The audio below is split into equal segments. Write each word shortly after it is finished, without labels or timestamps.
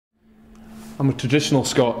I'm a traditional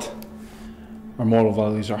Scot. Our moral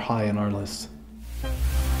values are high on our list.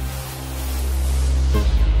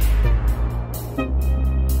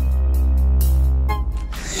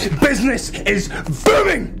 Business is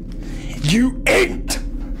booming! You ain't!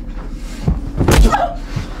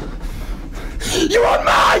 You are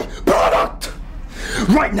my product!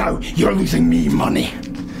 Right now, you're losing me money.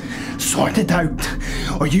 Sort it out,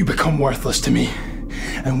 or you become worthless to me.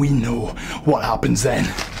 And we know what happens then.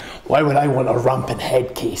 Why would I want a rampant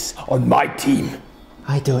head case on my team?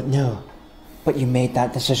 I don't know, but you made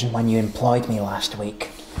that decision when you employed me last week.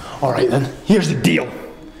 Alright then, here's the deal.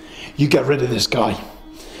 You get rid of this guy,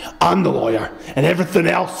 and the lawyer, and everything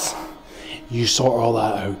else. You sort all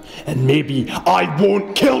that out, and maybe I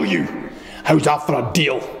won't kill you. How's that for a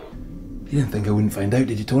deal? You didn't think I wouldn't find out,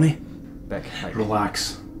 did you, Tony? Beck,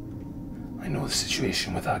 Relax. I know the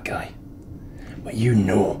situation with that guy. But you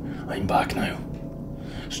know I'm back now.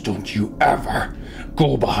 So don't you ever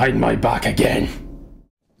go behind my back again.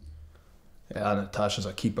 Yeah, Natasha's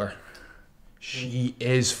a keeper. She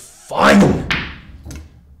is fine!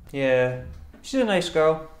 Yeah, she's a nice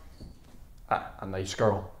girl. A nice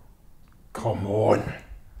girl. Come on.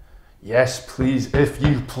 Yes, please, if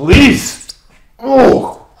you please.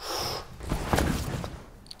 Oh!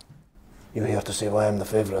 You're here to say why I'm the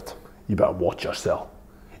favourite. You better watch yourself.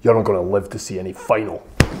 You're not going to live to see any final.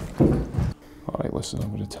 Alright, listen,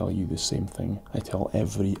 I'm going to tell you the same thing I tell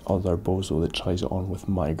every other bozo that tries it on with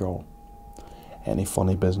my girl. Any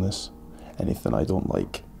funny business, anything I don't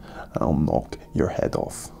like, and I'll knock your head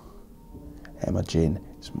off. Emma Jane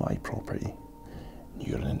is my property.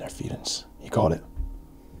 You're an interference. You got it?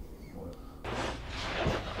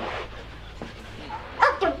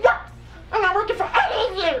 After what? I'm not working for any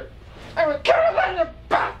of you! I will kill you on your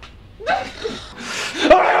back!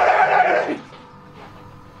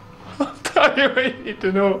 I'll tell you what you need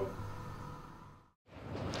to know.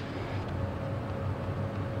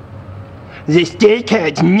 The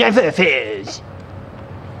steakhouse never fails.